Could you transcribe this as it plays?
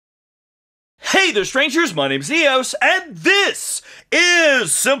Hey there, strangers, my name's Neos, and this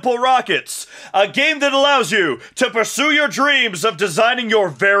is SimpleRockets, a game that allows you to pursue your dreams of designing your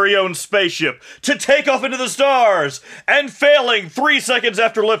very own spaceship, to take off into the stars, and failing 3 seconds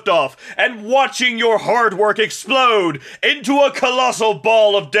after liftoff, and watching your hard work explode into a colossal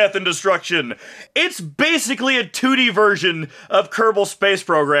ball of death and destruction. It's basically a 2D version of Kerbal Space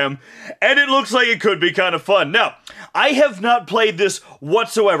Program, and it looks like it could be kind of fun. Now, I have not played this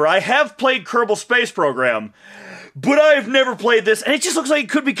whatsoever. I have played Kerbal Space Program, but I've never played this, and it just looks like it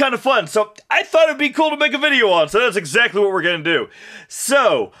could be kind of fun, so I thought it'd be cool to make a video on, so that's exactly what we're gonna do.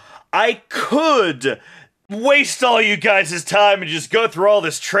 So, I could waste all you guys' time and just go through all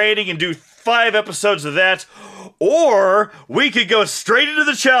this training and do 5 episodes of that, or we could go straight into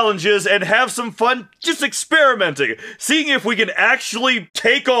the challenges and have some fun just experimenting, seeing if we can actually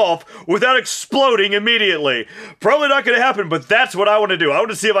take off without exploding immediately. Probably not going to happen, but that's what I want to do. I want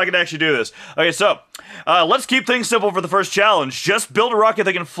to see if I can actually do this. Okay, so let's keep things simple for the first challenge. Just build a rocket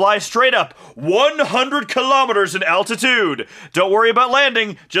that can fly straight up 100 kilometers in altitude. Don't worry about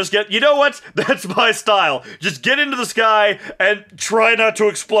landing. Just get, you know what? That's my style. Just get into the sky and try not to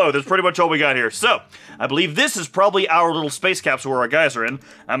explode. That's pretty much all we got here. So, I believe this is probably our little space capsule where our guys are in.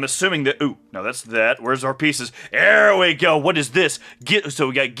 I'm assuming that, ooh, no, that's that. Where's our pieces? There we go. What is this? So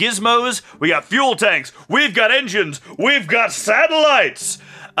we got gizmos, we got fuel tanks, we've got engines, we've got satellites.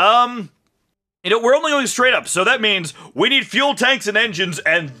 You know, we're only going straight up, so that means we need fuel tanks and engines,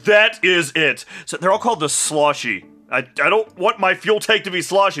 and that is it. So they're all called the sloshy. I don't want my fuel tank to be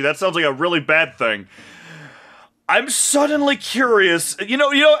sloshy. That sounds like a really bad thing. I'm suddenly curious. You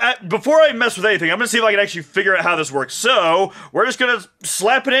know, before I mess with anything, I'm gonna see if I can actually figure out how this works. So, we're just gonna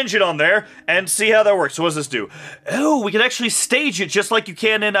slap an engine on there and see how that works. So what does this do? Oh, we can actually stage it just like you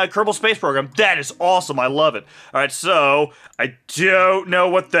can in Kerbal Space Program. That is awesome, I love it. Alright, so, I don't know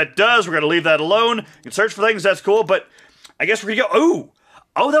what that does. We're gonna leave that alone. You can search for things, that's cool, but I guess we're gonna go, ooh!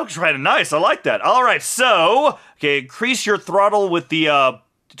 Oh, that looks kind of nice, I like that. Alright, so, okay, increase your throttle with the,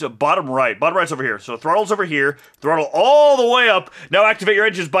 bottom right. Bottom right's over here. So throttle's over here. Throttle all the way up. Now activate your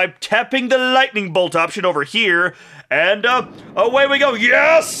engines by tapping the lightning bolt option over here. And, away we go.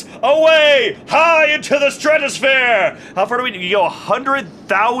 Yes! Away! High into the stratosphere! How far do we need? You go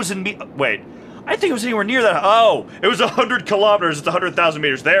 100,000 meters. Wait. I think it was anywhere near that. Oh, it was 100 kilometers. It's 100,000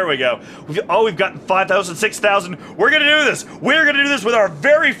 meters. There we go. We've gotten 5,000, 6,000. We're gonna do this. We're gonna do this with our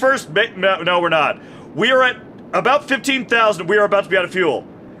very first... No, we're not. We are at about 15,000. We are about to be out of fuel.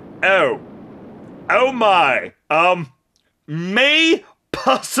 Oh. Oh my. May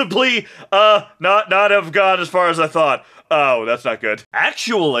possibly, not have gone as far as I thought. Oh, that's not good.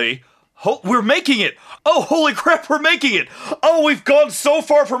 Actually, we're making it. Oh, holy crap, we're making it. Oh, we've gone so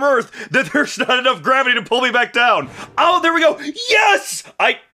far from Earth that there's not enough gravity to pull me back down. Oh, there we go. Yes!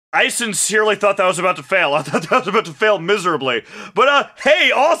 I sincerely thought that was about to fail. I thought that was about to fail miserably. But, hey,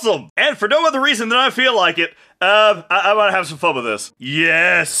 awesome! And for no other reason than I feel like it, I want to have some fun with this.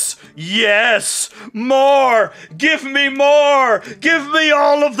 Yes! Yes! More! Give me more! Give me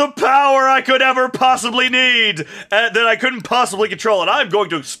all of the power I could ever possibly need! That I couldn't possibly control, and I'm going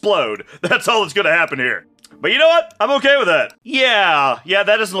to explode. That's all that's going to happen here. But you know what? I'm okay with that. Yeah, that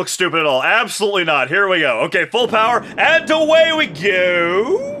doesn't look stupid at all. Absolutely not. Here we go. Okay, full power, and away we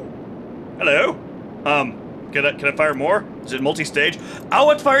go! Hello? Can I fire more? Is it multi-stage? I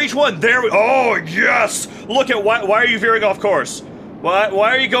want to fire each one. There we... Oh, yes! Look at... Why are you veering off course? Why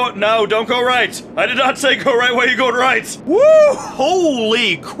are you going... No, don't go right. I did not say go right. Why are you going right? Woo!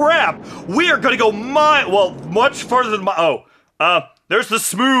 Holy crap! We are gonna go much farther than there's the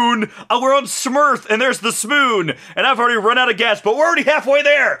Smoon. Oh, we're on Smurf, and there's the Smoon. And I've already run out of gas, but we're already halfway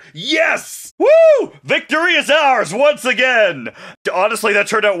there. Yes! Woo! Victory is ours once again. Honestly, that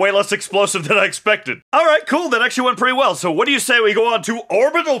turned out way less explosive than I expected. All right, cool. That actually went pretty well. So what do you say we go on to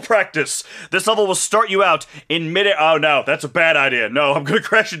orbital practice? This level will start you out in mid-air. Oh, no, that's a bad idea. No, I'm going to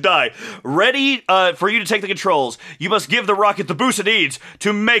crash and die. Ready for you to take the controls. You must give the rocket the boost it needs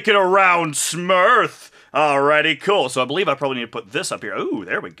to make it around Smurf. Alrighty, cool. So I believe I probably need to put this up here. Ooh,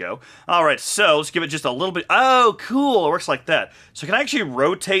 there we go. Alright, so let's give it just a little bit. Oh, cool. It works like that. So can I actually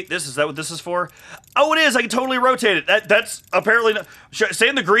rotate this? Is that what this is for? Oh, it is. I can totally rotate it. That's apparently not... Stay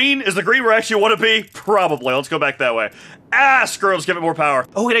in the green? Is the green where I actually want to be? Probably. Let's go back that way. Ah, screw it. Let's give it more power.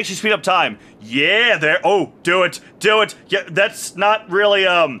 Oh, it actually speed up time. Yeah, there. Oh, do it. Do it. Yeah, that's not really,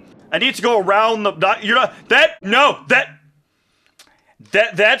 I need to go around the... You're not...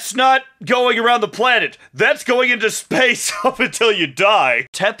 That's not going around the planet. That's going into space up until you die.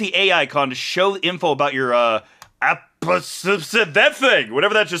 Tap the A icon to show info about your, that thing,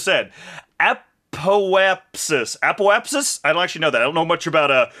 whatever that just said. Apoapsis. Apoapsis? I don't actually know that. I don't know much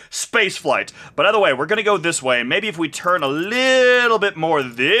about space flight. But either way, we're gonna go this way. Maybe if we turn a little bit more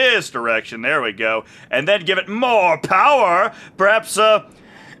this direction, there we go, and then give it more power, perhaps,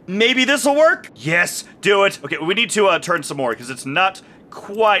 maybe this'll work? Yes, do it. Okay, we need to turn some more, because it's not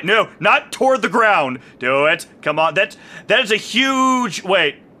quite, no, not toward the ground. Do it. Come on, that is a huge,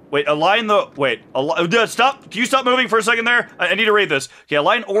 wait, align the, stop, can you stop moving for a second there? I need to read this. Okay,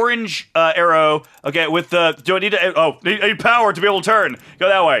 align orange arrow, okay, with the, do I need to, I need power to be able to turn. Go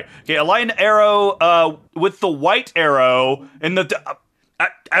that way. Okay, align arrow with the white arrow in the,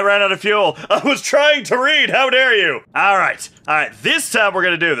 I ran out of fuel. I was trying to read, how dare you? All right, this time we're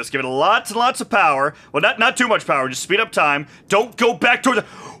gonna do this. Give it lots and lots of power. Well, not too much power, just speed up time. Don't go back toward the,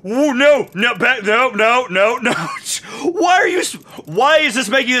 ooh, no, why is this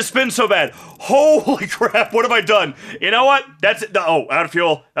making this spin so bad? Holy crap, what have I done? You know what? That's it, oh, out of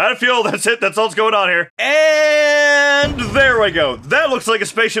fuel, that's it, that's all that's going on here. And there we go. That looks like a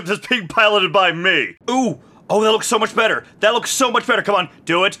spaceship that's being piloted by me. Ooh. Oh, that looks so much better. That looks so much better. Come on,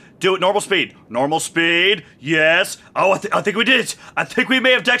 do it. Do it. Normal speed. Normal speed. Yes. Oh, I think we did it. I think we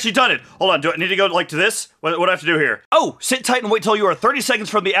may have actually done it. Hold on. Do I need to go like to this? What do I have to do here? Oh, sit tight and wait till you are 30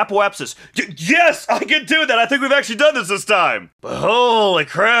 seconds from the apoapsis. Yes, I can do that. I think we've actually done this time. But holy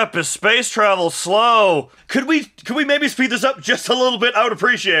crap, is space travel slow? Could we maybe speed this up just a little bit? I would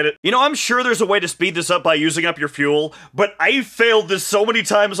appreciate it. You know, I'm sure there's a way to speed this up by using up your fuel, but I failed this so many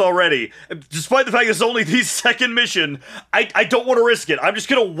times already. Despite the fact it's only the second mission, I don't want to risk it. I'm just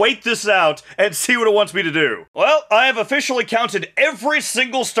gonna wait this out and see what it wants me to do. Well, I have officially counted every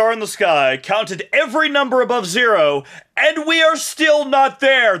single star in the sky, counted every number above 0, and we are still not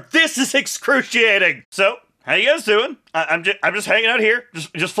there. This is excruciating. So, how you guys doing? I'm just hanging out here,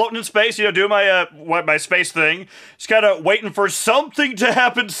 just floating in space, you know, doing my space thing. Just kind of waiting for something to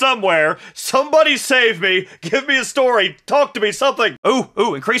happen somewhere. Somebody save me, give me a story, talk to me, something.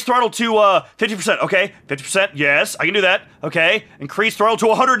 Ooh, increase throttle to 50%. Okay, 50%. Yes, I can do that. Okay, increase throttle to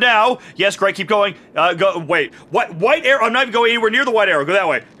 100 now. Yes, great. Keep going. Wait. What? White arrow? I'm not even going anywhere near the white arrow. Go that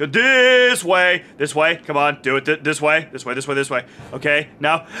way. Go this way. This way. Come on, do it this way. This way. Okay,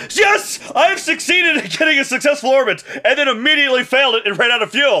 now. Yes, I have succeeded in getting a successful orbit. And then immediately failed it and ran out of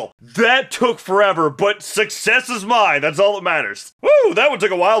fuel. That took forever, but success is mine. That's all that matters. Woo, that one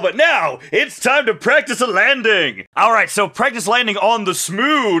took a while, but now it's time to practice a landing. All right, so practice landing on the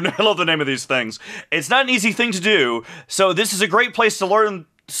Smoon. I love the name of these things. It's not an easy thing to do, so this is a great place to learn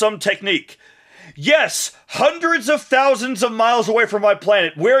some technique. Yes, hundreds of thousands of miles away from my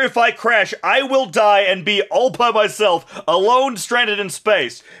planet, where if I crash, I will die and be all by myself, alone, stranded in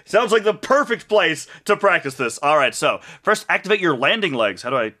space. Sounds like the perfect place to practice this. All right, so first activate your landing legs.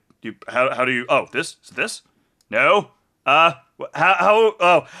 How do you, oh, this? Is it this? No? Oh,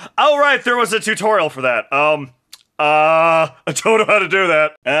 all right, there was a tutorial for that. I don't know how to do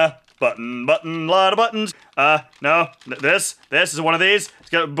that. Button, lot of buttons. No, this is one of these.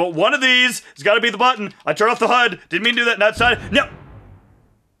 But one of these has got to be the button. I turned off the HUD. Didn't mean to do that. Not side. No.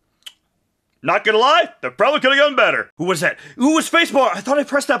 Not gonna lie, that probably could have gone better. Who was that? Ooh, a spacebar. I thought I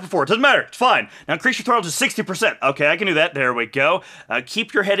pressed that before. It doesn't matter. It's fine. Now increase your throttle to 60%. Okay, I can do that. There we go.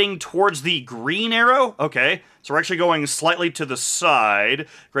 Keep your heading towards the green arrow. Okay, so we're actually going slightly to the side.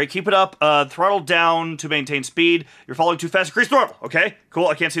 Great, keep it up. Throttle down to maintain speed. You're falling too fast. Increase throttle. Okay, cool.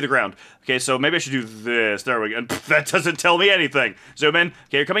 I can't see the ground. Okay, so maybe I should do this. There we go. That doesn't tell me anything. Zoom in.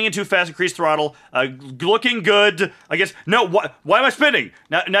 Okay, you're coming in too fast. Increase throttle. Looking good. I guess. No, why am I spinning?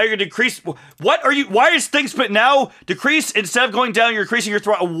 Now you're gonna decrease. What are you? Why is things spin now? Decrease instead of going down. You're increasing your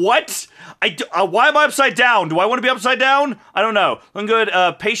throttle. What? Why am I upside down? Do I want to be upside down? I don't know. Looking good.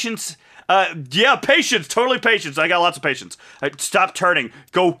 Patience. Yeah, patience. Totally patience. I got lots of patience. Stop turning.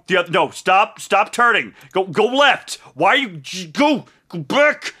 Go the other. No, stop turning. Go left. Why are you? Go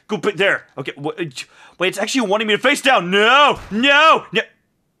back. Go back there. Okay. Wait, it's actually wanting me to face down. No.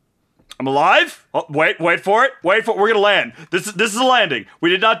 I'm alive? Oh, wait for it. We're gonna land. This is a landing. We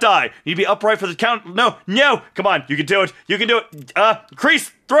did not die. You need to be upright for the count. No. Come on, you can do it.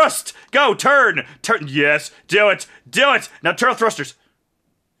 Increase thrust. Go, turn. Yes, do it. Now turn off thrusters.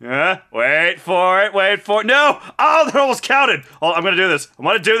 Wait for it. No! Oh, that almost counted. Oh, I'm gonna do this. I'm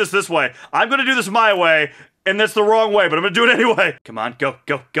gonna do this way. I'm gonna do this my way. And that's the wrong way, but I'm gonna do it anyway. Come on, go.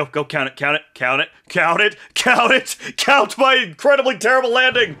 Count it. Count my incredibly terrible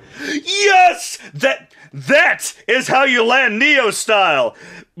landing. Yes! That is how you land Neo style.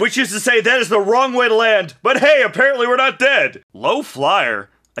 Which is to say, that is the wrong way to land. But hey, apparently we're not dead. Low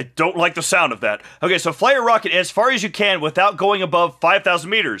flyer. I don't like the sound of that. Okay, so fly your rocket as far as you can without going above 5,000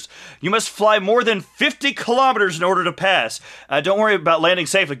 meters. You must fly more than 50 kilometers in order to pass. Don't worry about landing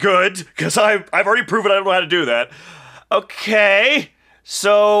safely. Good, because I've already proven I don't know how to do that. Okay,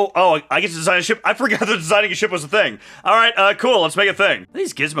 so, oh, I get to design a ship. I forgot that designing a ship was a thing. All right, cool, let's make a thing. What do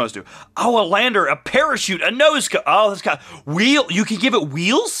these gizmos do? Oh, a lander, a parachute, a nose cone. Oh, that's got wheel. You can give it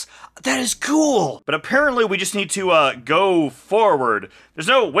wheels? That is cool. But apparently we just need to go forward. There's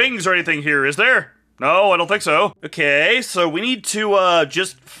no wings or anything here, is there? No, I don't think so. Okay, so we need to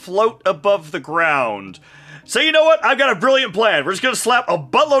just float above the ground. So you know what? I've got a brilliant plan. We're just gonna slap a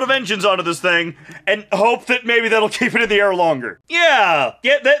buttload of engines onto this thing and hope that maybe that'll keep it in the air longer. Yeah,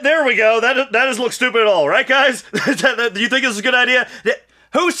 there we go. That doesn't look stupid at all, right, guys? Do you think this is a good idea?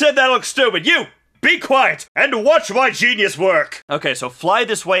 Who said that looks stupid? You! Be quiet and watch my genius work. Okay, so fly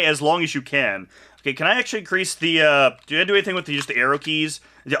this way as long as you can. Okay, can I actually increase the, do I do anything with just the arrow keys?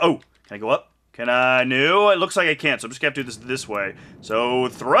 Oh, can I go up? Can I? No, it looks like I can't, so I'm just gonna have to do this way. So,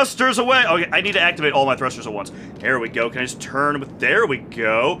 thrusters away. Okay, I need to activate all my thrusters at once. There we go. Can I just turn with, there we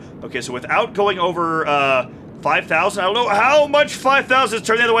go. Okay, so without going over, 5,000, I don't know how much 5,000 is.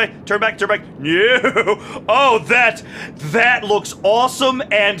 Turn the other way. Turn back, turn back. No. Oh, that looks awesome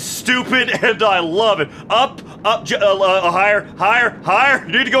and stupid, and I love it. Up, higher, higher, higher.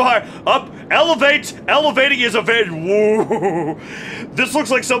 You need to go higher. Up, elevate. Elevating is a very, whoa. This looks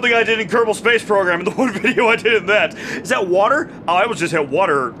like something I did in Kerbal Space Program in the one video I did in that. Is that water? Oh, I was just hit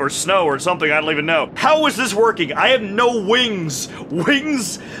water or snow or something. I don't even know. How is this working? I have no wings.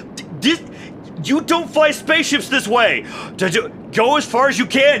 Wings? You don't fly spaceships this way! Go as far as you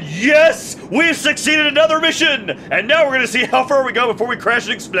can! Yes! We've succeeded another mission! And now we're gonna see how far we go before we crash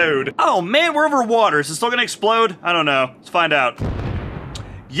and explode. Oh man, we're over water. Is it still gonna explode? I don't know. Let's find out.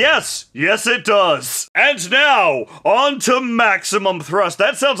 Yes! Yes, it does! And now, on to maximum thrust.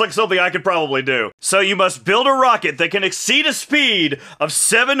 That sounds like something I could probably do. So you must build a rocket that can exceed a speed of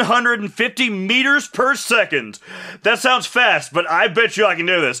 750 meters per second. That sounds fast, but I bet you I can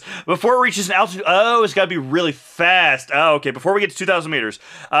do this. Before it reaches an altitude, oh, it's gotta be really fast. Oh, okay, before we get to 2,000 meters.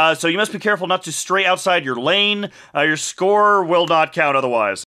 So you must be careful not to stray outside your lane. Your score will not count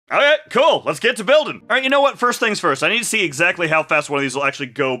otherwise. Okay, cool. Let's get to building. All right, you know what? First things first. I need to see exactly how fast one of these will actually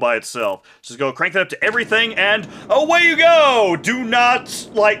go by itself. Just go crank that up to everything, and away you go! Do not,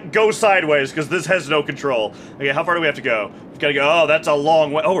 like, go sideways, because this has no control. Okay, how far do we have to go? We've got to go, oh, that's a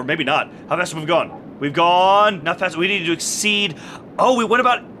long way. Oh, or maybe not. How fast have we gone? We've gone, not fast. We need to exceed, oh, we went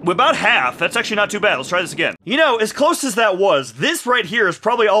about half. That's actually not too bad. Let's try this again. You know, as close as that was, this right here is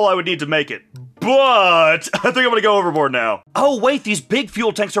probably all I would need to make it. But I think I'm gonna go overboard now. Oh wait, these big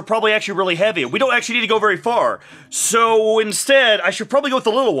fuel tanks are probably actually really heavy. We don't actually need to go very far. So instead, I should probably go with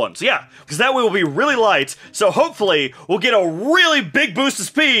the little ones. Yeah, because that way we'll be really light. So hopefully, we'll get a really big boost of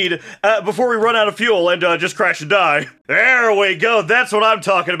speed before we run out of fuel and just crash and die. There we go. That's what I'm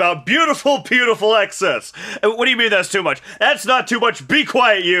talking about. Beautiful, beautiful excess. What do you mean that's too much? That's not too much. Be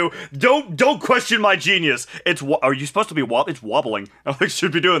quiet, you. Don't question my genius. Are you supposed to be It's wobbling. I think I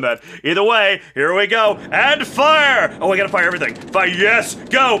should be doing that. Either way, here we go. And fire! Oh, I gotta fire everything. Fire, yes!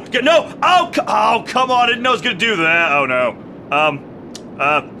 Go! No! Oh, come on. I didn't know I was gonna do that. Oh, no.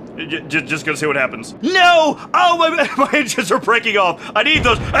 Just gonna see what happens. No! Oh, my engines are breaking off. I need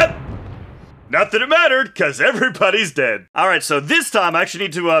those. Not that it mattered, because everybody's dead. Alright, so this time I actually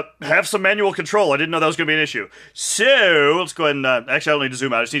need to have some manual control. I didn't know that was going to be an issue. So, let's go ahead and, actually I don't need to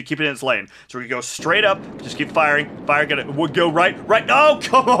zoom out. I just need to keep it in its lane. So we're going to go straight up, just keep firing. We'll go right. Oh,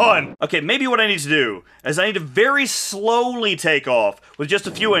 come on! Okay, maybe what I need to do is I need to very slowly take off with just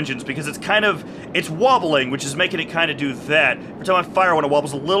a few engines, because it's wobbling, which is making it kind of do that. Every time I fire one, it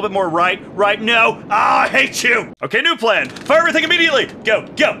wobbles a little bit more right, no! Ah, I hate you! Okay, new plan. Fire everything immediately! Go!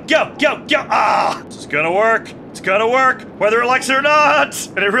 Ah! This is gonna work. It's gonna work, whether it likes it or not!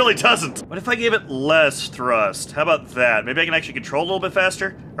 And it really doesn't. What if I gave it less thrust? How about that? Maybe I can actually control a little bit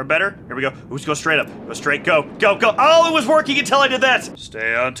faster? Or better? Here we go. Let's go straight up. Go straight. Go! Oh, it was working until I did that!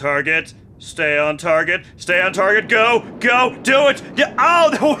 Stay on target. Stay on target. Stay on target. Go! Do it! Yeah.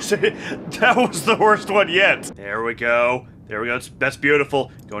 Oh, that was the worst one yet. There we go. That's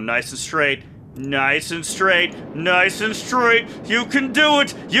beautiful. Go nice and straight. Nice and straight. You can do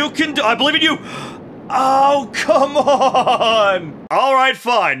it. I believe in you. Oh, come on. All right,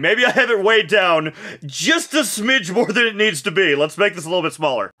 fine. Maybe I have it weighed down just a smidge more than it needs to be. Let's make this a little bit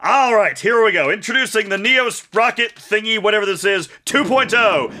smaller. All right, here we go. Introducing the NeosForme thingy, whatever this is,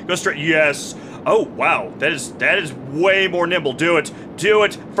 2.0. Go straight. Yes. Oh, wow. That is way more nimble. Do it.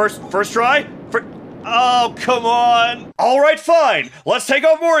 First try. Oh, come on. All right, fine. Let's take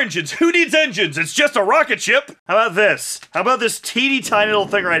off more engines. Who needs engines? It's just a rocket ship. How about this? How about this teeny tiny little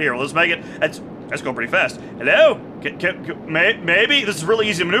thing right here? Let's make it. That's going pretty fast. Hello? Maybe? This is really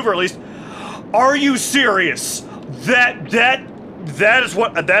easy to maneuver, at least. Are you serious? That's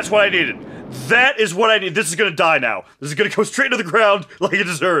what I needed. That is what I need. This is gonna die now. This is gonna go straight to the ground like it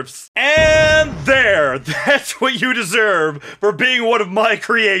deserves. And there, that's what you deserve for being one of my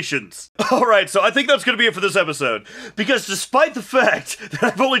creations. Alright, so I think that's gonna be it for this episode. Because despite the fact that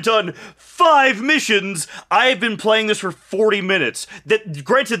I've only done 5 missions, I have been playing this for 40 minutes.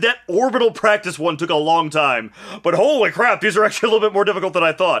 Granted, that orbital practice one took a long time. But holy crap, these are actually a little bit more difficult than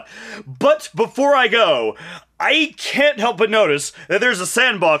I thought. But before I go, I can't help but notice that there's a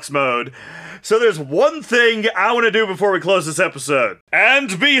sandbox mode. So there's one thing I want to do before we close this episode.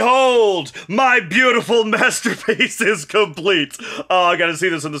 And behold, my beautiful masterpiece is complete. Oh, I gotta see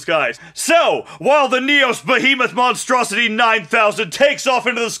this in the skies. So, while the Neos Behemoth Monstrosity 9000 takes off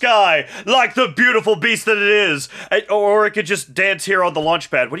into the sky, like the beautiful beast that it is, or it could just dance here on the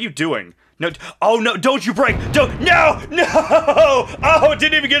launch pad. What are you doing? No, oh no, don't you break, no! Oh, it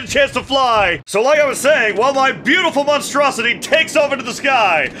didn't even get a chance to fly! So like I was saying, while my beautiful monstrosity takes off into the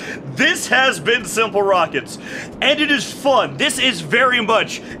sky, this has been Simple Rockets, and it is fun. This is very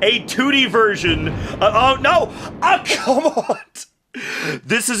much a 2D version, oh no! Oh, come on!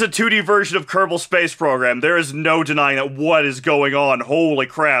 This is a 2D version of Kerbal Space Program. There is no denying that. What is going on? Holy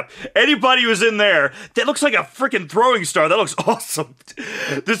crap. Anybody who's in there, that looks like a freaking throwing star. That looks awesome.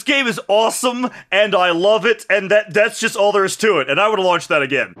 This game is awesome, and I love it, and that's just all there is to it, and I would launch that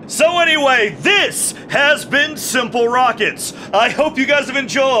again. So anyway, this has been Simple Rockets. I hope you guys have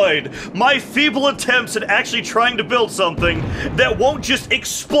enjoyed my feeble attempts at actually trying to build something that won't just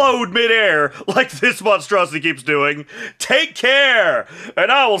explode midair like this monstrosity keeps doing. Take care!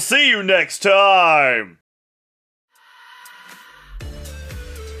 And I will see you next time!